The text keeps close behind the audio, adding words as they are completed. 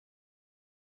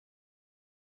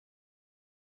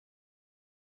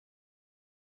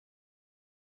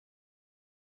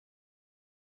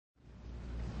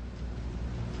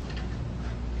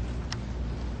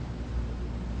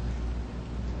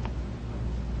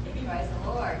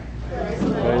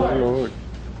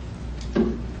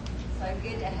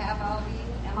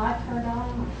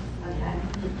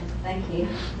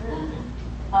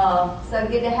So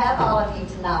good to have all of you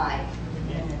tonight.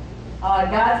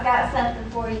 God's got something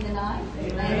for you tonight.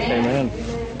 Amen.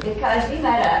 Because you made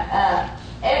an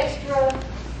extra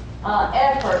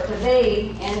effort to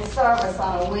be in service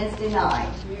on a Wednesday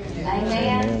night.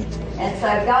 Amen. And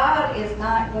so God is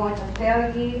not going to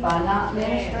fail you by not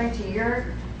ministering to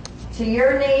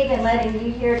your need and letting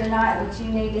you hear tonight what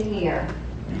you need to hear.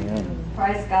 Amen.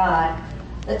 Praise God.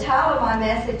 The title of my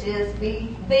message is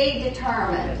Be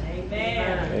Determined.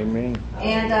 Amen. Amen.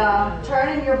 And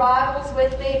turn in your Bibles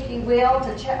with me, if you will,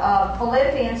 to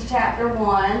Philippians chapter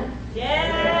 1.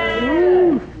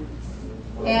 Yeah.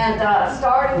 And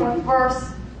starting with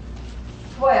verse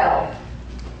 12.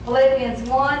 Philippians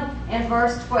 1 and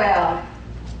verse 12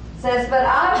 says, But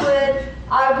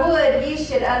I would ye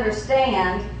should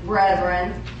understand,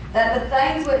 brethren, that the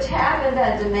things which happened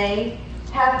unto me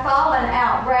have fallen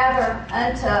out rather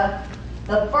unto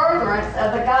the furtherance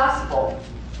of the gospel,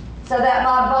 so that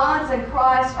my bonds in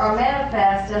Christ are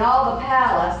manifest in all the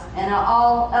palace and in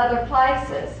all other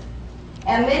places.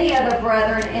 And many other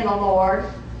brethren in the Lord,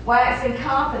 waxing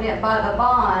confident by the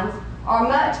bonds, are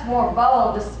much more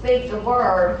bold to speak the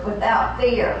word without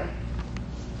fear.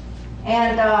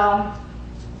 And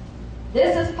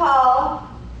this is Paul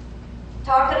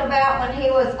talking about when he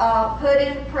was put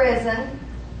in prison,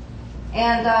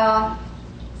 and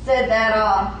said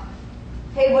that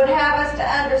he would have us to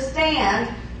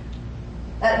understand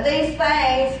that these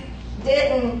things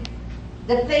didn't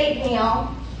defeat him,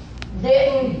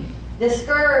 didn't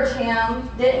discourage him,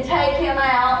 didn't take him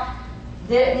out,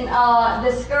 didn't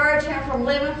discourage him from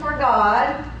living for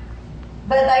God,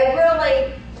 but they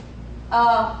really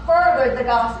furthered the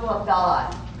gospel of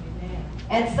God. Amen.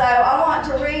 And so I want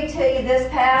to read to you this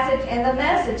passage in the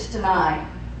Message tonight.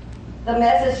 The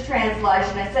Message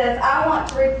translation. It says, I want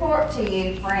to report to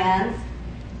you, friends,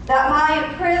 that my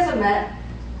imprisonment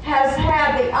has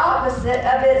had the opposite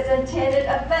of its intended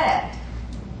effect.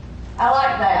 I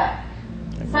like that.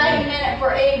 Satan meant it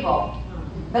for evil,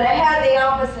 but it had the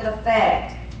opposite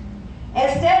effect.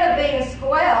 Instead of being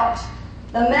squelched,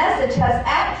 the message has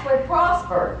actually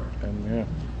prospered. Amen.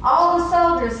 All the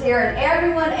soldiers here and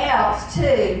everyone else,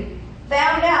 too,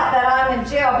 found out that I'm in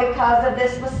jail because of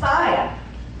this Messiah.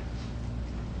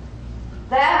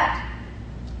 That,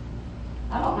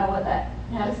 I don't know what that,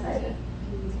 how to say it,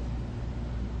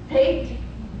 piqued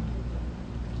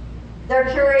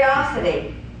their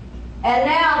curiosity. And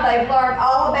now they've learned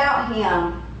all about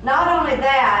him. Not only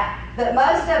that, but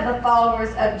most of the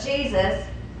followers of Jesus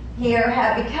here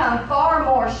have become far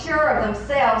more sure of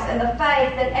themselves in the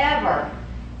faith than ever,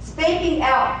 speaking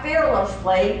out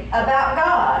fearlessly about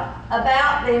God,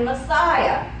 about the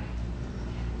Messiah.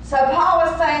 So Paul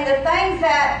was saying the things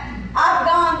that I've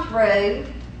gone through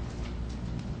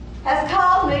has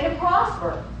caused me to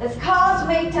prosper. It's caused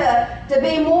me to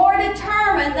be more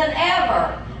determined than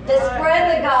ever to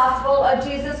spread the gospel of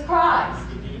Jesus Christ.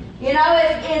 You know,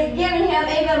 it's giving him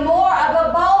even more of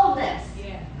a boldness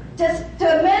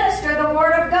to minister the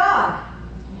Word of God.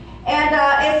 And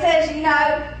it says, you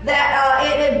know, that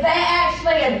it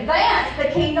actually advanced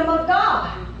the kingdom of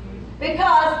God.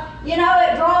 Because, you know,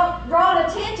 it brought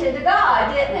attention to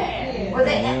God, didn't it? Well,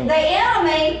 the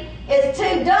enemy is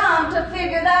too dumb to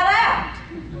figure that out.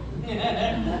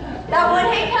 That when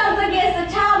he comes against the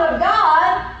child of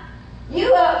God,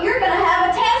 you're going to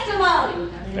have a testimony.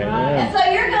 Amen. And so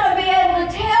you're going to be able to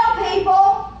tell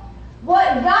people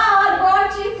what God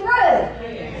brought you through.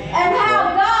 And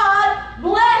how God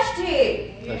blessed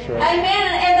you. That's right. Amen.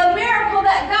 And the miracle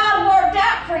that God worked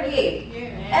out for you.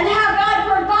 And how God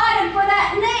provided for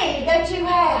that need that you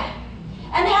had.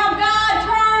 And how God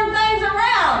turned things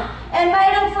around and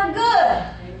made them for good.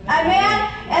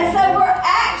 Amen. And so we're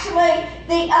actually,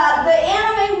 the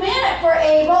enemy meant it for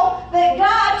evil, but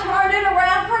God turned it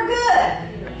around for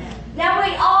good. Now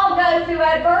we all go through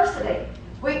adversity.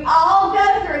 We all go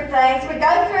through things. We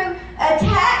go through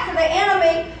attacks of the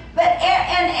enemy,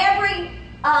 and every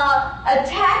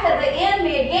attack of the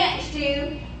enemy against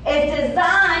you is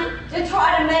designed to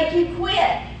try to make you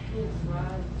quit.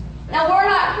 Now we're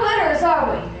not quitters, are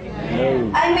we?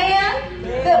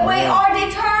 Amen? But we are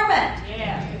determined.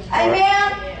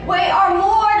 Amen? We are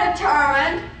more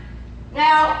determined.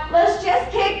 Now, let's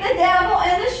just kick the devil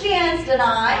in the shins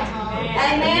tonight.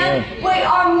 Amen? We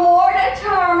are more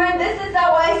determined. This is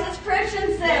Oasis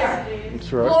Christian Center.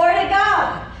 That's right. Glory to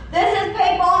God. This is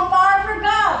people on fire for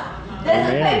God. This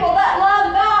is people that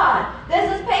love God.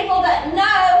 This is people that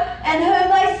know and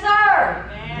whom they serve.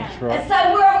 That's right. And so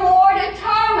we're more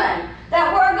determined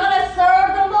that we're going to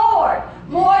serve the Lord.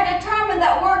 More determined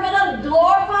that we're going to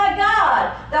glorify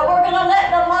God. That we're going to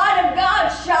let the light of God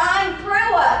shine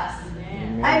through us.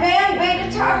 Amen. Be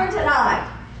determined.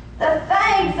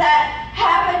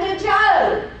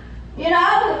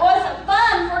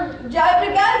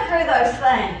 those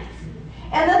things.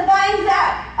 And the things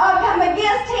that come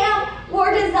against him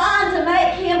were designed to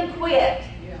make him quit.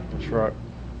 That's right.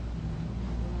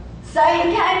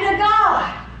 Satan came to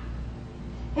God.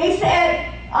 He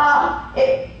said, God,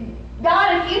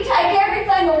 if you take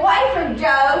everything away from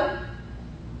Job,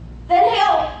 then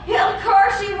he'll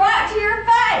curse you right to your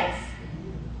face.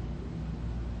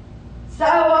 So,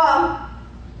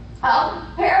 I'll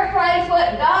paraphrase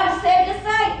what God said to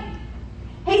Satan.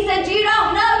 He said, you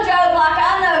don't know Job like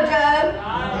I know Job.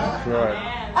 That's right.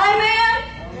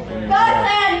 Amen? God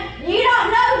said, you don't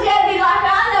know Debbie like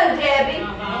I know Debbie.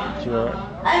 That's right.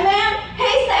 Amen?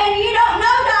 He's saying, you don't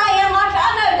know Diane like I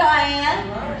know Diane.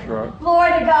 That's right.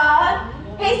 Glory to God.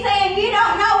 He's saying, you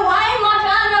don't know Wayne like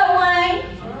I know Wayne.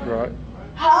 That's right.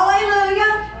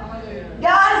 Hallelujah.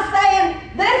 God is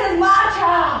saying, this is my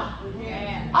child.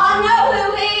 I know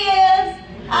who he is.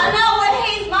 I know what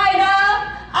he's made of.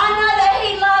 I know that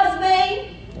he loves me.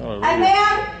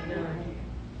 Amen?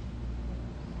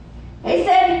 He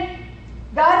said,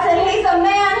 God said he's a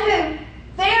man who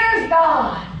fears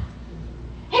God.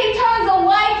 He turns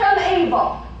away from evil.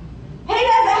 He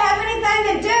doesn't have anything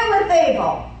to do with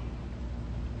evil.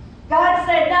 God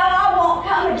said, no, I won't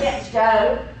come against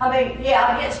Job.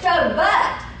 Against Job,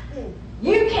 but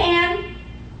you can.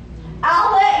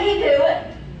 I'll let you do it,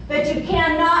 but you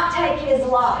cannot take his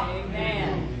life.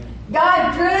 Amen.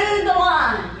 God drew the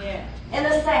line in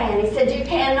the sand. He said, you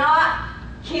cannot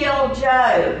kill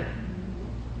Job.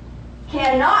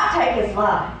 Cannot take his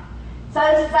life. So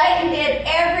Satan did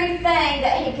everything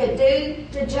that he could do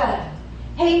to Job.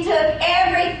 He took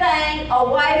everything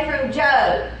away from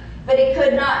Job, but he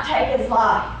could not take his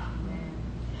life.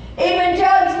 Even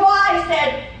Job's wife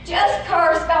said, just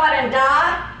curse God and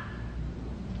die.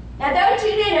 Now don't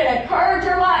you need an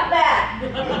encourager like that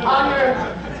on your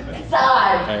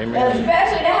side? Amen.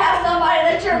 Especially to have somebody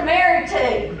that you're married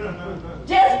to.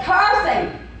 Just curse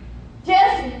him.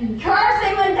 Just curse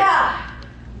him and die.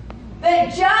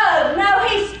 But Job, no,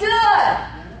 he stood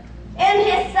in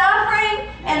his suffering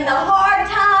and the hard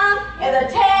time and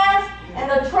the test and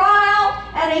the trial,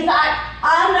 and he's like,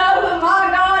 I know who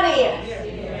my God is.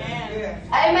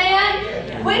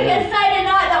 Amen? We can say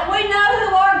tonight that we know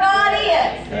who our God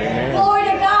is. Amen. Glory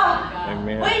to God.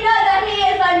 Amen. We know that he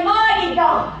is a mighty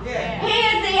God. He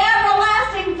is the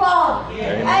everlasting Father.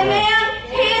 Amen?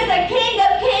 He is the King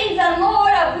of kings and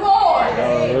Lord of lords.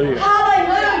 Hallelujah.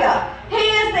 Hallelujah. He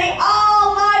is the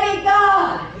Almighty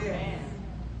God.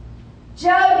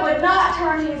 Job would not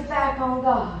turn his back on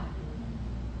God.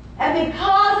 And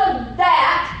because of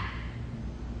that,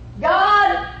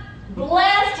 God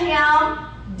blessed him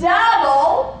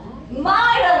double,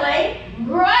 mightily,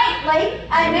 greatly,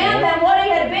 amen, than what he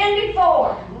had been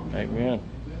before. Amen.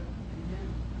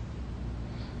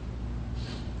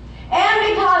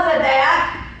 And because of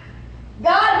that,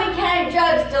 God became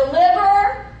Job's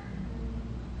deliverer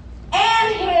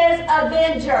and his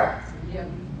avenger.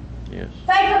 Yes.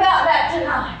 Think about that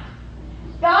tonight.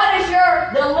 God is your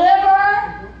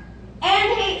deliverer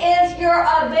and he is your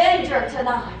avenger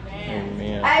tonight.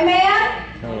 Amen. Amen?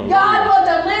 Hallelujah. God will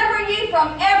deliver you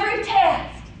from every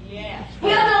test. He'll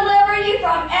deliver you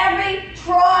from every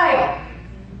trial.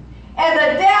 And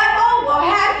the devil will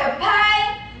have to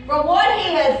pay for what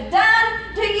he has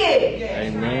done to you.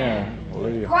 Amen.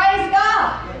 Hallelujah. Praise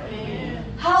God.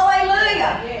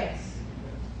 Hallelujah. Yes.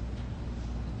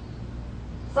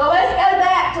 So let's go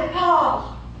back to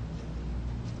Paul.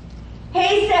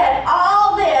 He said,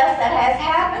 all this that has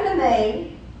happened to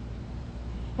me,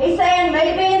 he's saying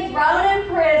me being thrown in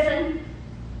prison,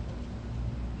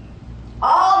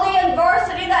 all the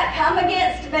adversity that come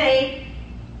against me,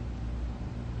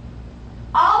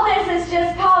 all this is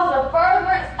just cause of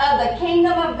furtherance of the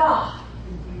kingdom of God.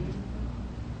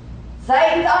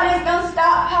 Satan thought he was going to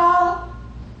stop Paul.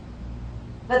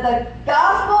 But the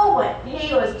gospel, when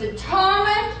he was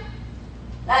determined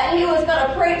that he was going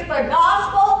to preach the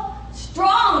gospel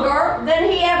stronger than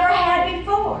he ever had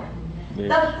before. Yeah.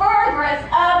 The furtherance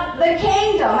of the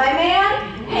kingdom,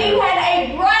 amen? He had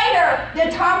a greater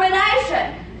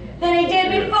determination than he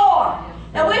did before.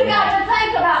 Now we've got to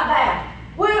think about that.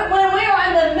 When we are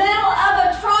in the middle of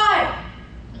a trial,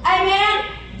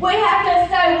 amen, we have to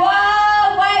say,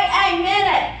 whoa, wait a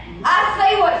minute. I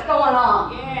see what's going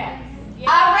on.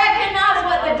 I recognize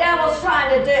what the devil's trying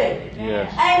to do.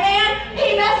 Yes. Amen?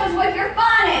 He messes with your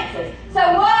finances. So,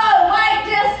 whoa, wait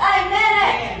just a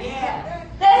minute.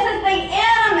 This is the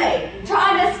enemy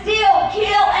trying to steal,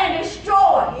 kill, and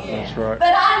destroy. That's right.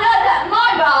 But I know that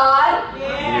my God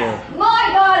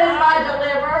is my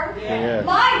deliverer. Yes.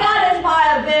 My God is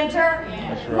my avenger.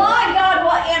 That's right. My God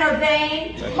will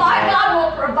intervene. That's My right. God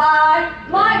will provide.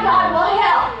 My God will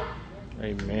help.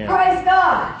 Amen. Praise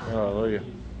God. Hallelujah.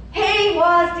 He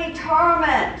was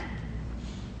determined.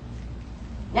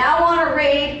 Now I want to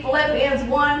read Philippians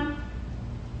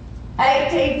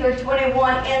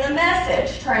 1:18-21 in the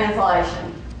Message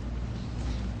translation.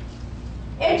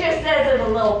 It just says it a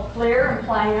little clearer and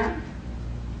plainer.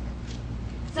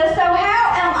 So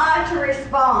how am I to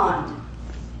respond?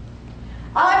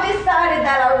 I've decided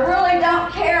that I really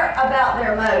don't care about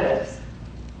their motives,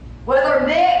 whether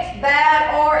mixed,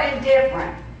 bad, or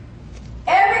indifferent.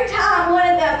 Every time one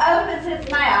of them opens his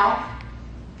mouth,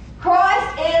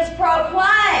 Christ is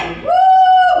proclaimed. Woo!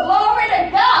 Glory to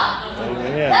God.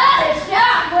 Amen. That is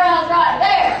shout grounds right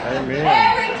there. Amen.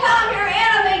 Every time your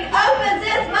enemy opens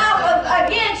his mouth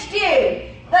against you,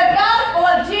 the gospel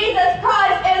of Jesus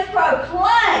Christ is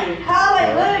proclaimed.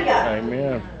 Hallelujah.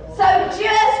 Amen. So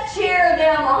just cheer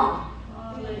them on.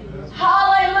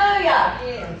 Hallelujah.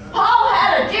 Paul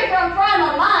had a different frame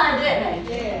of mind, didn't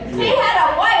he? He had a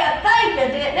way of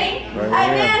thinking, didn't he?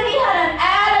 Amen. He had an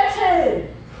attitude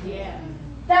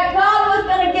that God was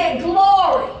going to get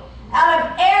glory out of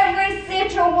every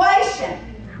situation.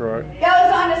 Right.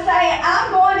 Goes on to say,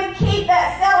 I'm going to keep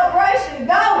that celebration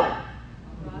going.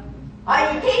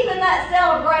 Are you keeping that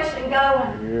celebration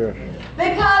going? Yes.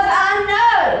 Because I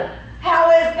know how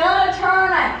it's going to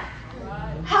turn out.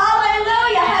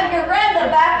 Hallelujah. Have you read the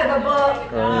back of the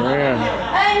book? Amen.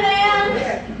 Amen.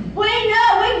 We know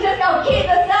we just going to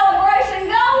keep the celebration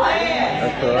going.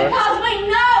 That's right. Because we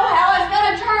know how it's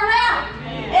going to turn out.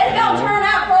 It's going to turn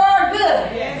out for our good.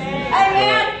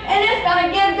 Amen. And it's going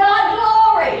to give God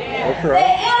glory. That's The right.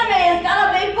 enemy is going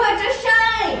to be put to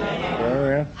shame.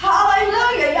 Amen.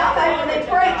 Hallelujah. Y'all making me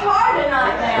preach hard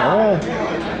tonight now. Come on.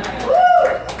 Woo!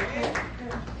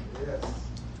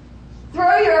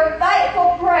 Through your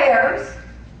faithful prayers.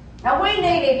 Now we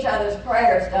need each other's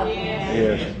prayers, don't we?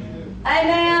 Yes.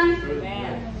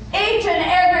 Amen. Each and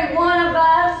every one of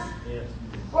us,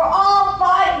 we're all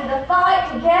fighting the fight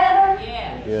together.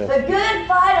 Yes. The good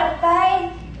fight of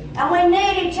faith. And we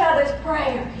need each other's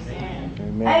prayers.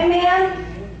 Amen. Amen.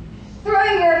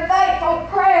 Through your faithful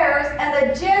prayers and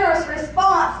the generous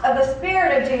response of the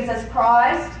Spirit of Jesus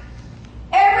Christ,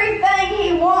 everything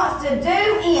He wants to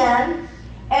do in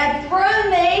and through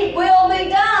me will be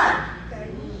done.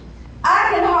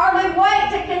 I can hardly wait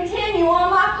to continue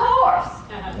on my course.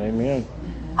 Amen.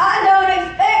 I don't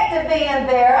expect to be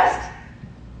embarrassed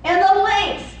in the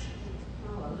least.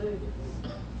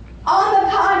 On the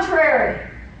contrary,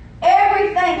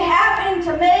 everything happening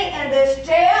to me in this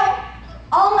jail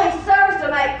only serves to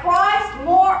make Christ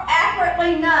more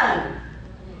accurately known.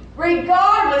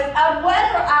 Regardless of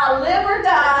whether I live or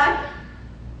die,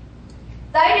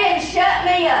 they didn't shut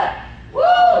me up. Woo!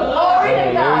 Glory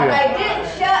to God. They didn't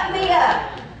shut me up.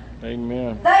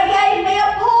 Amen. They gave me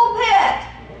a pulpit.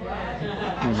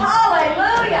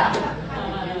 Hallelujah.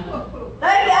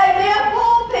 They gave me a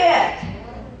pulpit.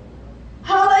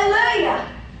 Hallelujah.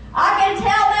 I can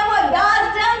tell them what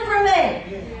God's done for me.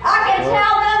 I can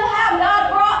tell them how God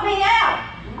brought me out.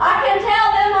 I can tell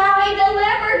them how He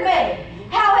delivered me.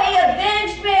 How He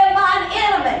avenged me of mine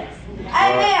enemies.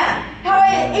 Amen. How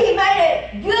He made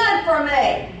it good for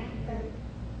me.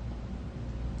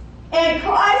 In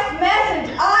Christ's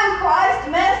message, I'm Christ's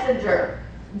messenger.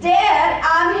 Dead,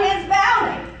 I'm His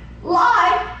bounty.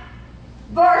 Life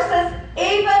versus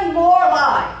even more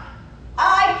life.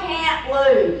 I can't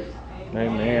lose.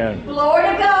 Amen. Glory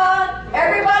to God.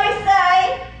 Everybody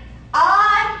say,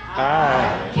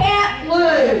 I can't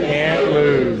lose. Can't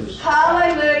lose.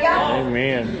 Hallelujah.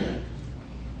 Amen.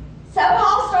 So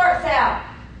Paul starts out,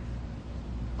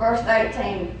 verse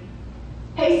 18.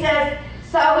 He says,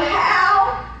 so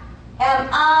how am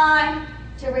I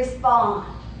to respond?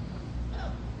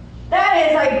 That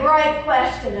is a great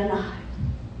question tonight.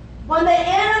 When the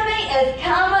enemy is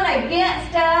coming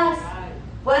against us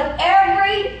with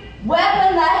every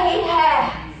weapon that he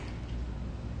has,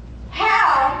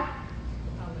 how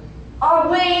are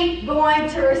we going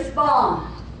to respond?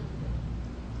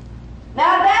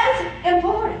 Now that's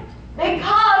important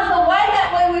because the way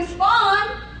that we respond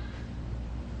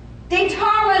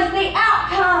determines the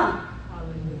outcome.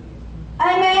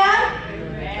 Amen?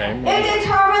 Amen. It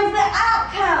determines the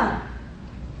outcome.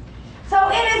 So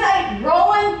it is a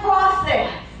growing process.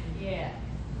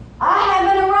 I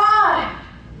haven't arrived.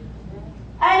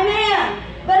 Amen.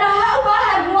 But I hope I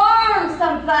have learned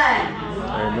some things.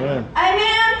 Amen.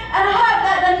 Amen. And I hope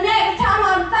that the next time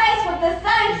I'm faced with the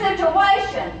same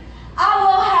situation, I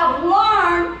will have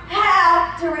learned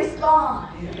how to respond.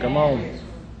 Come on.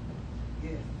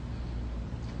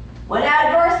 When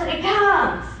adversity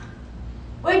comes,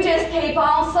 we just keep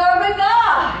on serving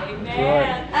God.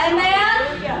 Amen.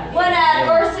 Amen. When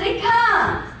adversity comes,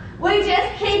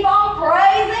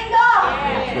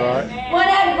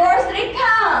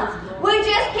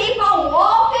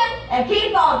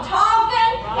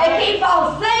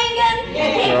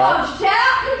 keep on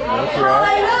shouting. That's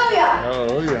right. Hallelujah.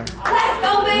 Hallelujah. That's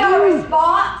going to be our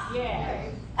response.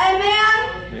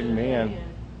 Amen. Amen.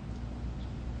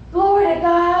 Glory to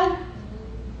God.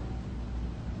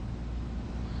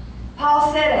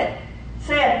 Paul said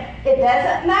it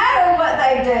doesn't matter what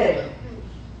they do.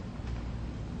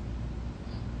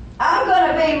 I'm going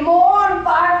to be more on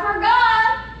fire for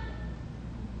God.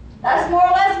 That's more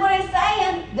or less what he's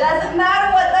saying. Doesn't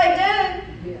matter what they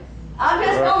do. I'm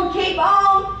just going to keep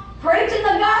on preaching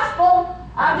the gospel.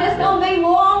 I'm just going to be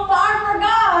more on fire for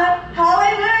God.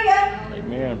 Hallelujah.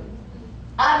 Amen.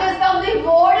 I'm just going to be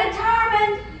more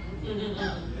determined.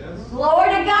 Glory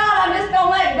to God. I'm just going to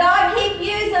let God keep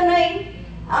using me.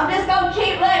 I'm just going to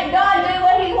keep letting God do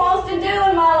what he wants to do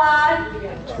in my life.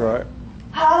 That's right.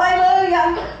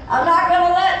 Hallelujah. I'm not going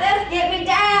to let this get me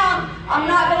down. I'm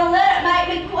not going to let it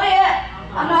make me quit.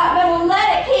 I'm not going to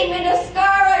let it keep me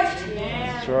discouraged.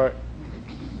 That's right.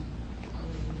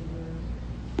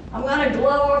 I'm going to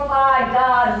glorify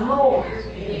God more.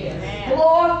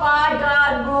 Glorify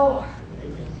God more.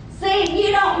 See,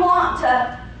 you don't want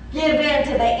to give in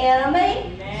to the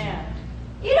enemy.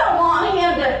 You don't want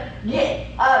him to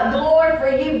get glory for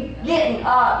you getting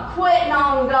quitting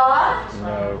on God.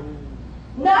 No.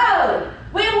 No,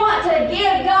 we want to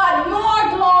give God more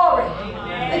glory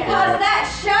because that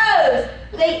shows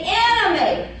the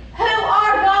enemy who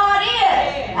our God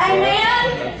is.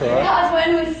 Amen? Because when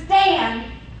we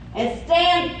stand and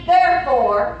stand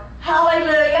therefore,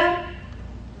 hallelujah,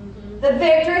 the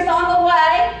victory's on the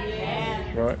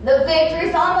way. Right. The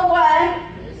victory's on the way.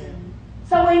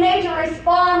 So we need to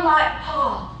respond like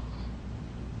Paul.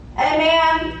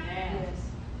 Amen?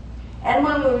 And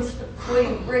when we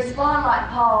respond like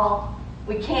Paul,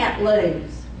 we can't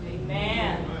lose.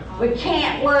 Amen. We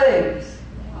can't lose.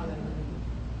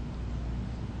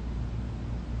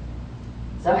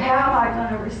 So how am I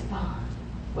going to respond?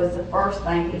 Was the first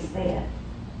thing he said.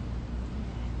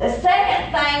 The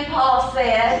second thing Paul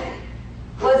said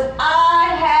was,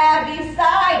 I have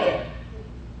decided.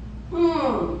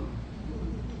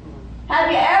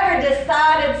 Have you ever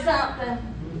decided something?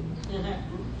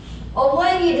 Well,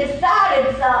 when you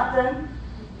decided something,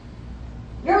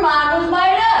 your mind was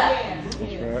made up.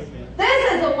 That's right.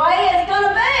 This is the way it's going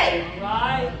to be.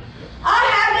 Right. I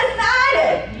have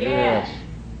decided. Yes.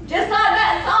 Just like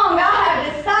that song, I have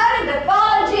decided to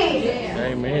follow Jesus.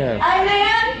 Amen.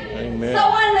 Amen? Amen. So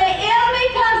when the enemy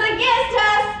comes against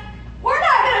us, we're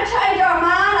not going to change our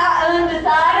mind. I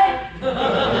undecided.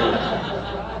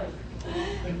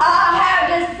 I have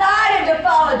decided to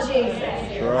follow Jesus.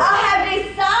 Right. I have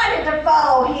decided to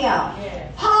follow him.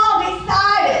 Paul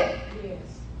decided.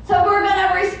 So we're going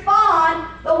to respond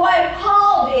the way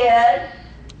Paul did.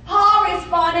 Paul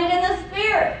responded in the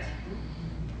Spirit.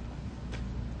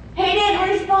 He didn't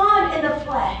respond in the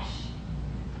flesh.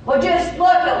 Well, just look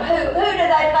at who do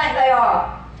they think they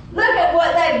are? Look at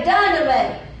what they've done to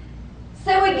me.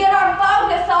 So we get our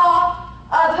focus off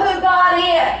of who God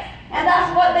is. And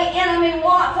that's what the enemy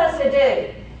wants us to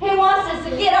do. He wants us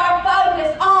to get our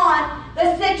focus on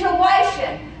the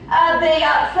situation,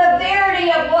 the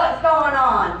severity of what's going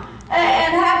on,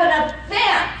 and have an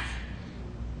offense.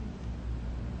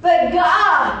 But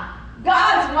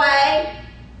God's way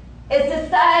is to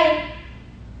say,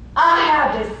 I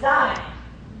have decided.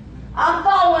 I'm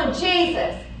following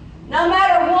Jesus. No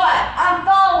matter what, I'm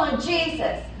following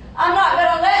Jesus. I'm not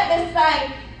going to let this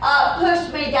thing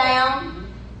push me down.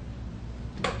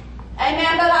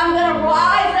 Amen. But I'm going to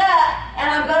rise up and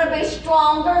I'm going to be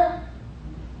stronger.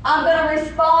 I'm going to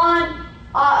respond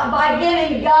by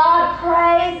giving God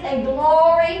praise and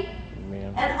glory.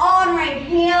 Amen. And honoring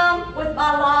him with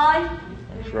my life.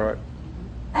 That's right.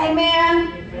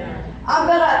 Amen. I'm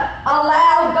going to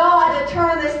allow God to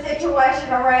turn this situation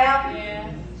around.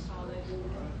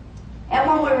 And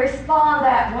when we respond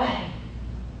that way,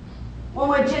 when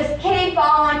we just keep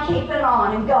on keeping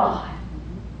on in God,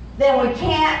 then we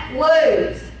can't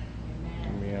lose.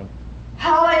 Amen.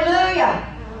 Hallelujah.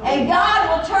 And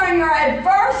God will turn your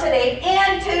adversity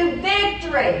into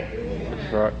victory.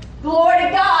 That's right. Glory to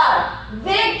God.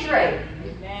 Victory.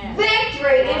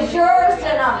 Victory is yours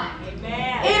tonight.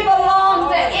 It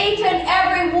belongs to each and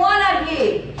every one of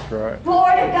you. That's right.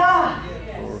 Glory to God.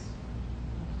 Lord.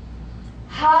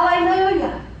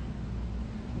 Hallelujah.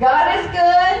 God is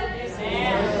good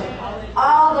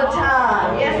all the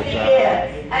time. Yes, he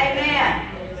is.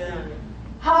 Amen.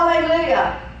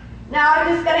 Hallelujah. Now I'm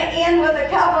just going to end with a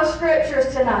couple of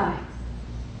scriptures tonight.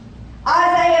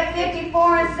 Isaiah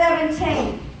 54 and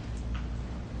 17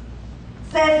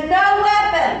 says, no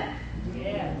weapon.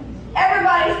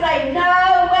 Everybody say,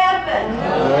 no weapon.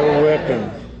 No weapon.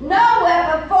 No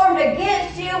weapon formed formed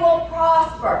against you will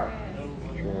prosper.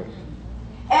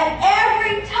 And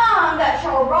every tongue that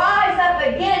shall rise up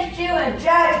against you in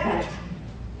judgment,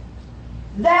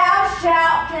 thou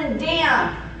shalt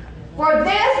condemn. For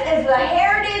this is the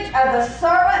heritage of the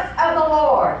servants of the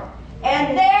Lord,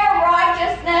 and their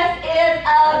righteousness is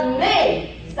of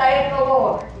me, saith the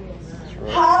Lord.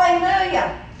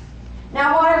 Hallelujah.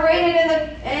 Now I want to read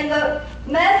it in the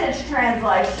Message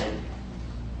translation.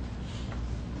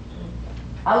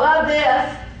 I love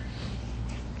this.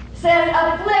 It says,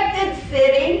 afflicted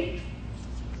city,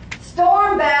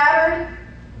 storm battered,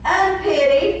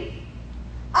 unpitied,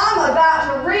 I'm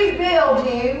about to rebuild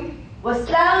you with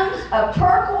stones of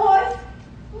turquoise,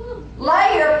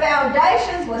 lay your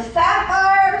foundations with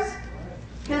sapphires,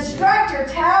 construct your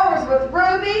towers with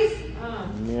rubies,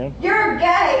 your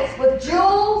gates with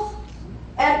jewels,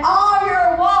 and all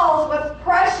your walls with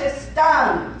precious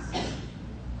stones.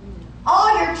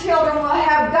 All your children will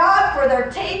have God for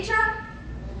their teacher.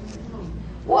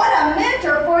 What a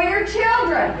mentor for your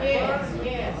children.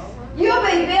 Yes. You'll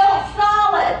be built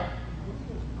solid,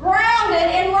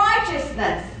 grounded in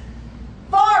righteousness,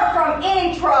 far from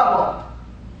any trouble,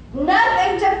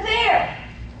 nothing to fear,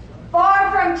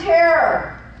 far from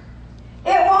terror.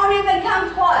 It won't even come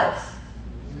close.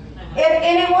 If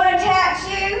anyone attacks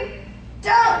you,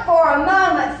 don't for a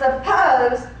moment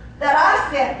suppose that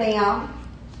I sent them.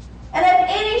 And if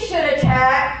any should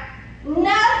attack,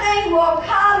 nothing will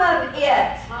come of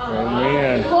it.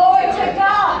 Amen. Glory to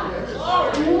God.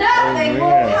 Nothing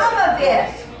will come of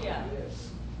it.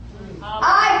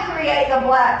 I create the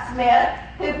blacksmith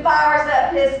who fires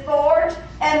up his forge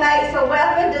and makes a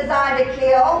weapon designed to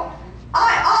kill.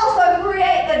 I also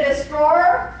create the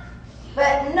destroyer,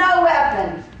 but no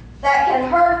weapon that can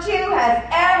hurt you has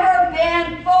ever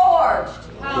been forged.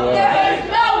 There is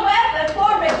no weapon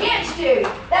formed against you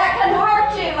that can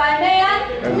hurt you.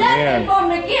 Amen. Nothing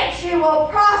formed against you will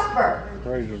prosper.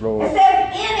 Praise the Lord. It says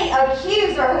any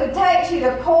accuser who takes you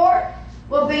to court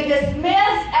will be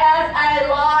dismissed as a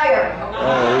liar.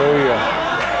 Hallelujah.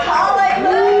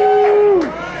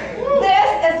 Hallelujah. This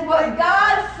is what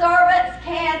God's servants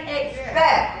can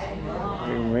expect.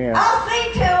 Amen. I'll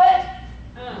see to it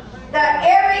that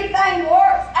everything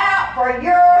works out for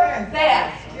your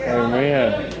best.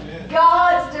 Amen.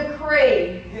 God's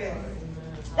decree.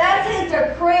 That's His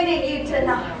decree to you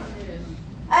tonight.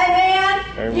 Amen.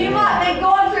 Amen. You might be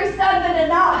going through something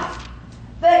tonight,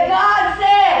 but God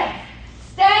says,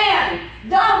 stand.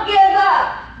 Don't give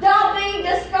up. Don't be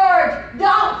discouraged.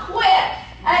 Don't quit.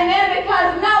 Amen.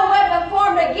 Because no weapon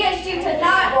formed against you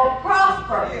tonight will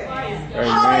prosper. Amen.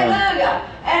 Hallelujah.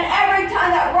 And every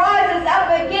time that rises up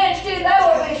against you, they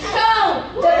will be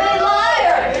shown to be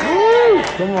liars. Woo!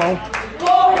 Come on.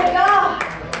 Glory to God.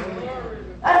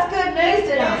 That's good news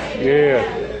tonight. Yeah.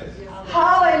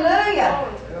 Hallelujah.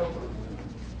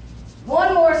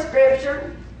 One more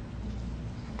scripture.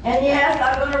 And yes,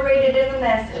 I'm going to read it in the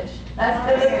Message. That's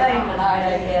the good thing tonight,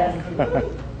 I guess.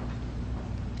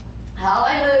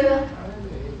 Hallelujah.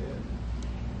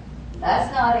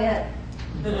 That's not it.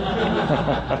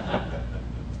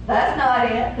 That's not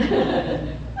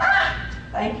it.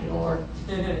 Thank you, Lord.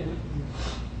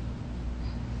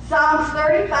 Psalms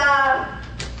 35,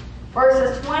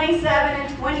 verses 27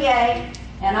 and 28.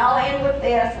 And I'll end with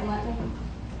this. And let me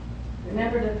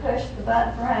remember to push the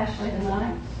button for Ashley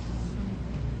tonight.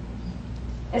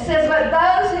 It says, but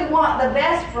those who want the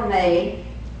best for me,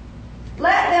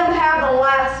 let them have the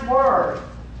last word,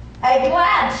 a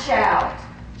glad shout,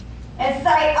 and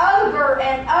say over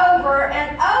and over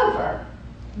and over,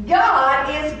 God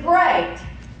is great.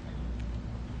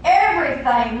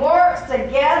 Everything works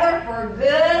together for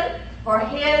good for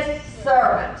His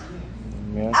servant.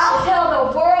 Amen. I'll tell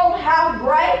the world how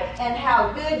great and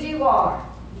how good you are.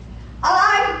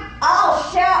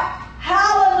 I'll shout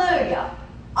hallelujah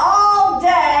all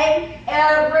day,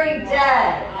 every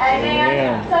day. Amen.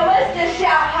 Amen. So let's just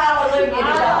shout hallelujah to God.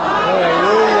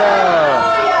 Hallelujah.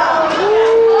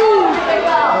 Glory to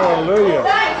God. Hallelujah.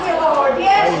 Thank you, Lord.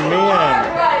 Yes, Amen. you are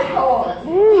great, Lord.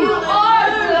 Woo. You are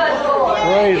good, Lord.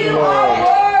 Praise you the Lord. are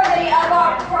worthy of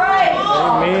our praise,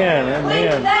 Lord. Amen. We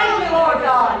Amen. thank you, Lord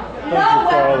God. Thank No you,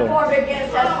 weapon Father. formed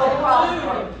against us will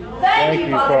prosper. Thank you,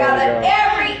 Father God, that God.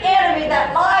 every enemy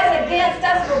that lies against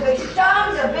us will be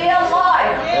shown to be a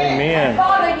liar. Amen. And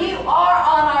Father, you are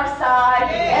on our side,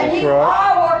 and That's you right.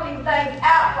 are working things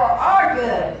out for our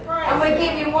good. And we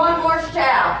give you one more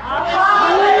shout.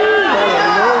 Hallelujah.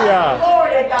 Hallelujah.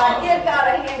 Glory to God. Give God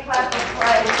a hand clap of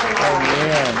praise tonight.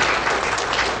 Amen.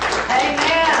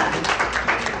 Amen.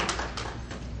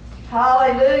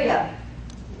 Hallelujah.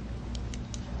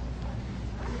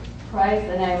 Praise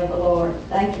the name of the Lord.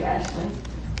 Thank you, Ashley.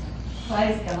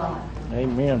 Praise God.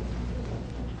 Amen.